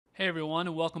Hey everyone,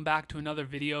 and welcome back to another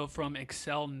video from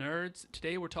Excel Nerds.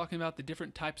 Today we're talking about the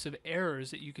different types of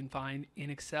errors that you can find in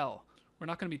Excel. We're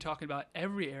not going to be talking about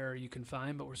every error you can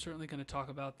find, but we're certainly going to talk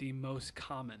about the most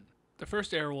common. The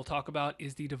first error we'll talk about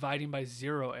is the dividing by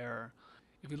zero error.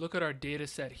 If we look at our data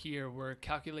set here, we're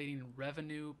calculating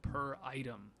revenue per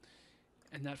item.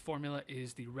 And that formula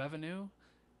is the revenue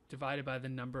divided by the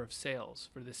number of sales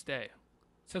for this day.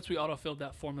 Since we auto-filled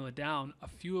that formula down, a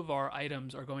few of our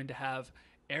items are going to have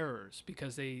errors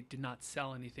because they did not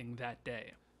sell anything that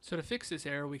day. So to fix this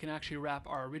error, we can actually wrap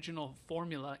our original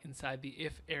formula inside the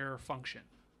if error function.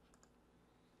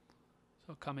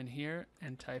 So come in here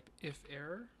and type if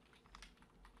error.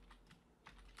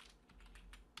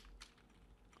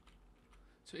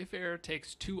 So if error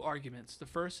takes two arguments. The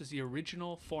first is the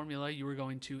original formula you were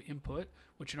going to input,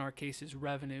 which in our case is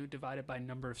revenue divided by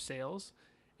number of sales.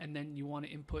 And then you want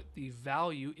to input the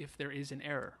value if there is an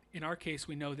error. In our case,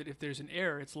 we know that if there's an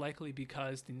error, it's likely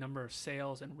because the number of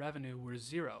sales and revenue were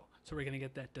zero. So we're going to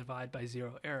get that divide by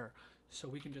zero error. So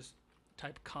we can just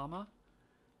type comma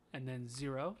and then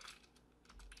zero.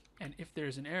 And if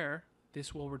there's an error,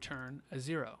 this will return a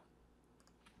zero.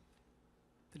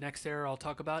 The next error I'll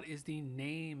talk about is the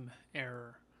name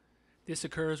error. This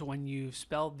occurs when you've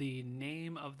spelled the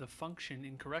name of the function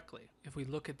incorrectly. If we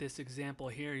look at this example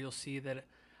here, you'll see that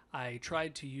I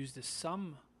tried to use the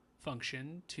sum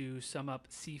function to sum up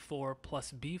C4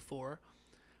 plus B4,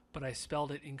 but I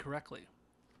spelled it incorrectly.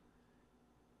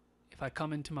 If I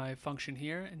come into my function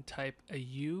here and type a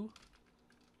U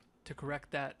to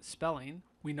correct that spelling,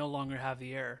 we no longer have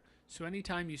the error. So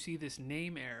anytime you see this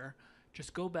name error,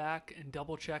 just go back and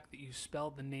double check that you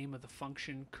spelled the name of the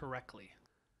function correctly.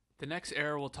 The next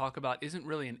error we'll talk about isn't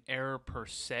really an error per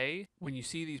se. When you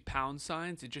see these pound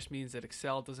signs, it just means that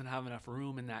Excel doesn't have enough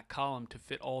room in that column to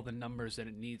fit all the numbers that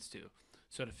it needs to.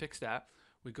 So to fix that,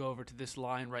 we go over to this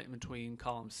line right in between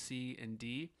columns C and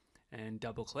D and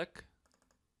double click,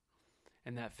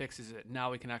 and that fixes it.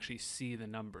 Now we can actually see the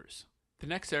numbers. The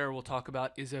next error we'll talk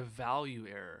about is a value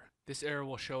error. This error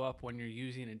will show up when you're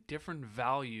using a different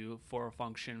value for a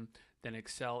function than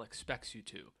Excel expects you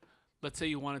to. Let's say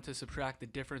you wanted to subtract the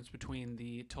difference between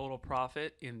the total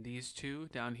profit in these two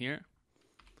down here,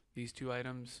 these two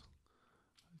items,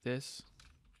 this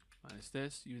minus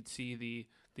this. You would see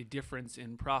the difference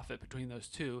in profit between those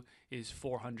two is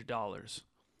 $400.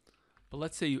 But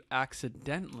let's say you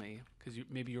accidentally, because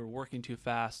maybe you were working too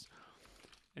fast,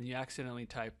 and you accidentally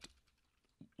typed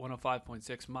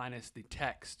 105.6 minus the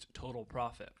text total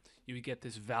profit. You would get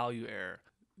this value error.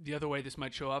 The other way this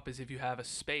might show up is if you have a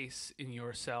space in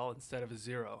your cell instead of a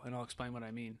zero, and I'll explain what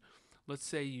I mean. Let's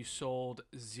say you sold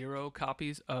 0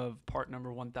 copies of part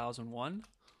number 1001.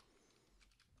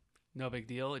 No big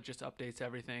deal, it just updates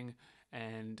everything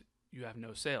and you have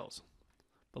no sales.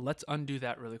 But let's undo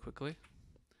that really quickly.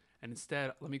 And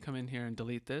instead, let me come in here and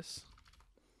delete this.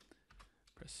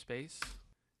 Press space.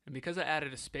 And because I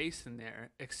added a space in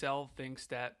there, Excel thinks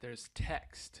that there's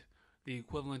text, the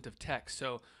equivalent of text.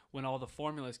 So when all the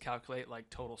formulas calculate, like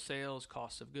total sales,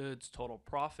 cost of goods, total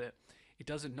profit, it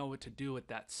doesn't know what to do with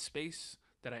that space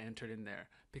that I entered in there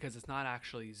because it's not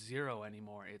actually zero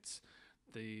anymore. It's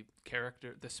the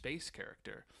character, the space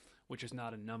character, which is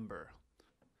not a number.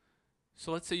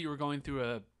 So let's say you were going through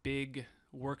a big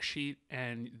worksheet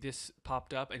and this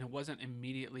popped up and it wasn't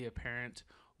immediately apparent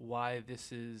why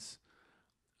this is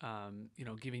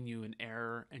giving you an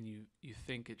error, and you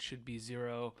think it should be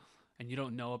zero, and you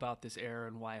don't know about this error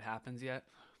and why it happens yet.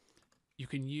 You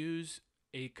can use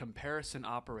a comparison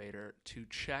operator to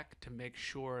check to make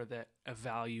sure that a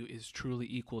value is truly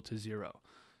equal to zero.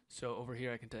 So over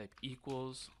here I can type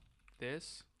equals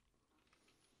this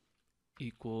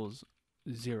equals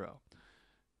 0.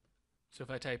 So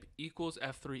if I type equals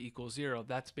F3 equals 0,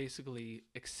 that's basically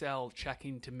Excel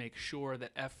checking to make sure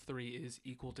that F3 is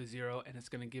equal to 0, and it's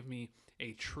going to give me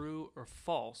a true or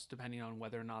false depending on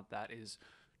whether or not that is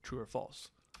true or false.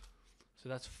 So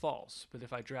that's false, but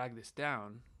if I drag this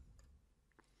down,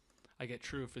 I get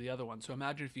true for the other one. So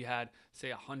imagine if you had, say,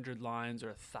 100 lines or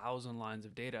 1,000 lines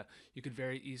of data, you could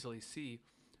very easily see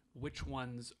which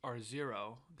ones are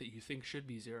 0 that you think should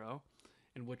be 0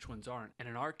 and which ones aren't. And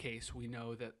in our case, we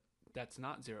know that that's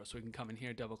not 0. So we can come in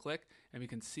here, double click, and we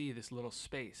can see this little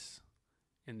space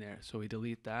in there. So we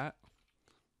delete that,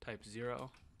 type 0,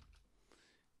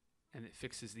 and it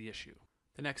fixes the issue.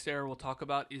 The next error we'll talk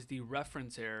about is the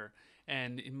reference error.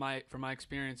 And from my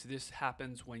experience, this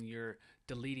happens when you're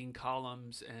deleting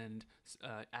columns and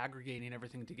aggregating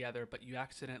everything together, but you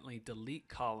accidentally delete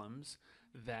columns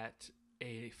that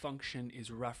a function is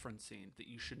referencing that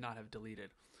you should not have deleted.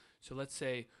 So let's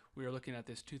say we were looking at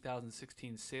this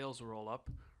 2016 sales roll-up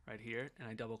right here, and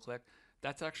I double click,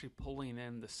 that's actually pulling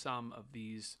in the sum of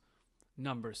these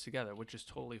numbers together, which is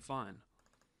totally fine.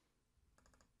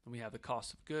 And we have the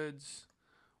cost of goods,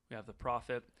 we have the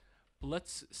profit. But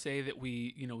let's say that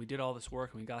we did all this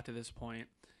work and we got to this point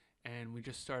and we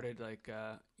just started like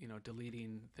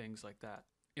deleting things like that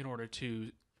in order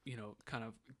to kind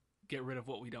of get rid of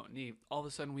what we don't need. All of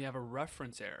a sudden we have a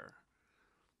reference error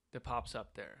that pops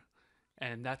up there,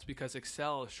 and that's because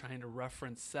Excel is trying to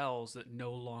reference cells that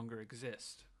no longer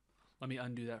exist. Let me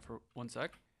undo that for 1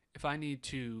 sec. If I need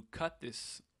to cut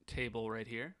this table right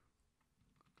here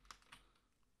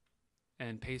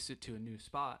and paste it to a new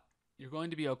spot, you're going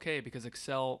to be okay because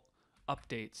Excel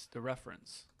updates the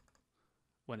reference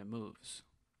when it moves.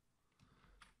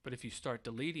 But if you start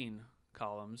deleting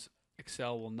columns,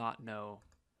 Excel will not know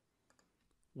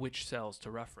which cells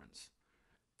to reference.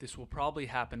 This will probably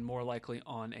happen more likely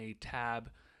on a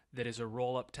tab that is a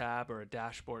roll-up tab or a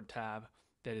dashboard tab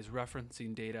that is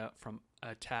referencing data from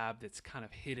a tab that's kind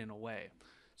of hidden away.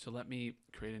 So let me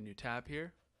create a new tab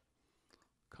here,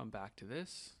 come back to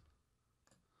this,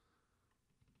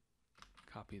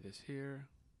 copy this here.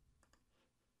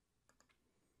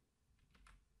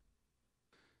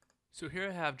 So here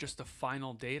I have just the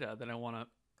final data that I want to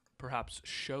perhaps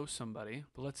show somebody.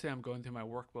 But let's say I'm going through my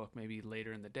workbook maybe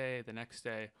later in the day, the next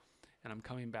day, and I'm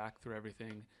coming back through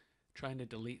everything, trying to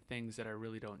delete things that I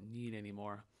really don't need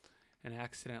anymore, and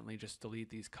accidentally just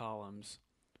delete these columns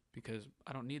because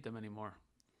I don't need them anymore.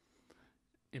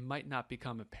 It might not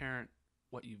become apparent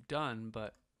what you've done,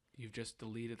 but you've just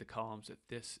deleted the columns that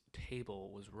this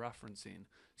table was referencing,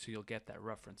 so you'll get that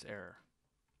reference error.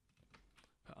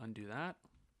 I'll undo that.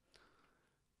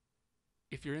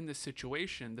 If you're in this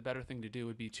situation, the better thing to do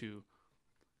would be to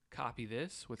copy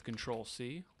this with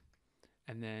Control-C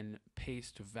and then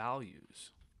paste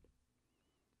values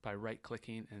by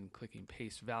right-clicking and clicking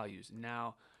Paste Values.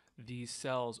 Now these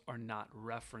cells are not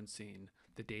referencing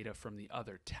the data from the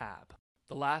other tab.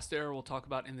 The last error we'll talk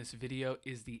about in this video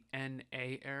is the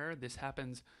NA error. This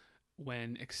happens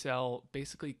when Excel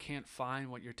basically can't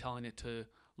find what you're telling it to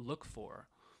look for.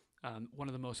 One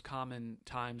of the most common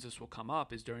times this will come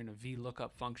up is during a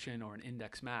VLookup function or an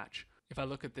index match. If I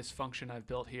look at this function I've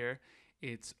built here,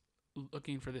 it's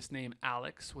looking for this name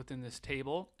Alex within this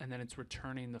table, and then it's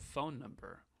returning the phone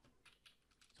number.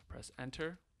 So press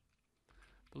enter.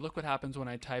 But look what happens when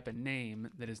I type a name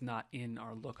that is not in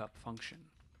our lookup function.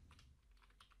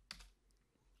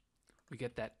 We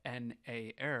get that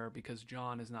NA error because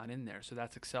John is not in there. So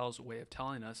that's Excel's way of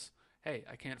telling us, hey,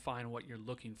 I can't find what you're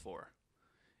looking for.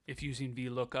 If using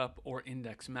VLookup or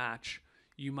index match,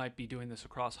 you might be doing this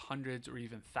across hundreds or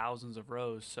even thousands of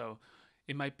rows. So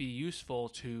it might be useful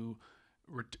to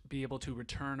be able to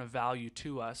return a value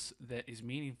to us that is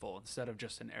meaningful instead of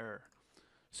just an error.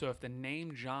 So if the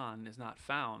name John is not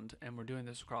found and we're doing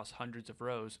this across hundreds of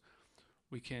rows,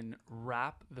 we can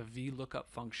wrap the VLookup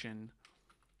function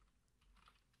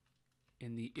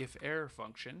in the ifError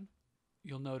function.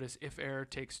 You'll notice ifError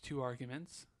takes 2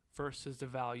 arguments. First is the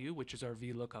value, which is our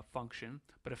VLookup function,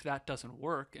 but if that doesn't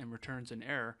work and returns an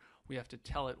error, we have to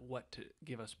tell it what to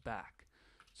give us back.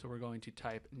 So we're going to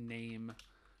type name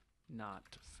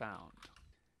not found,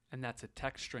 and that's a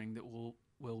text string that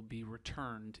will be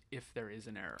returned if there is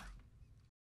an error.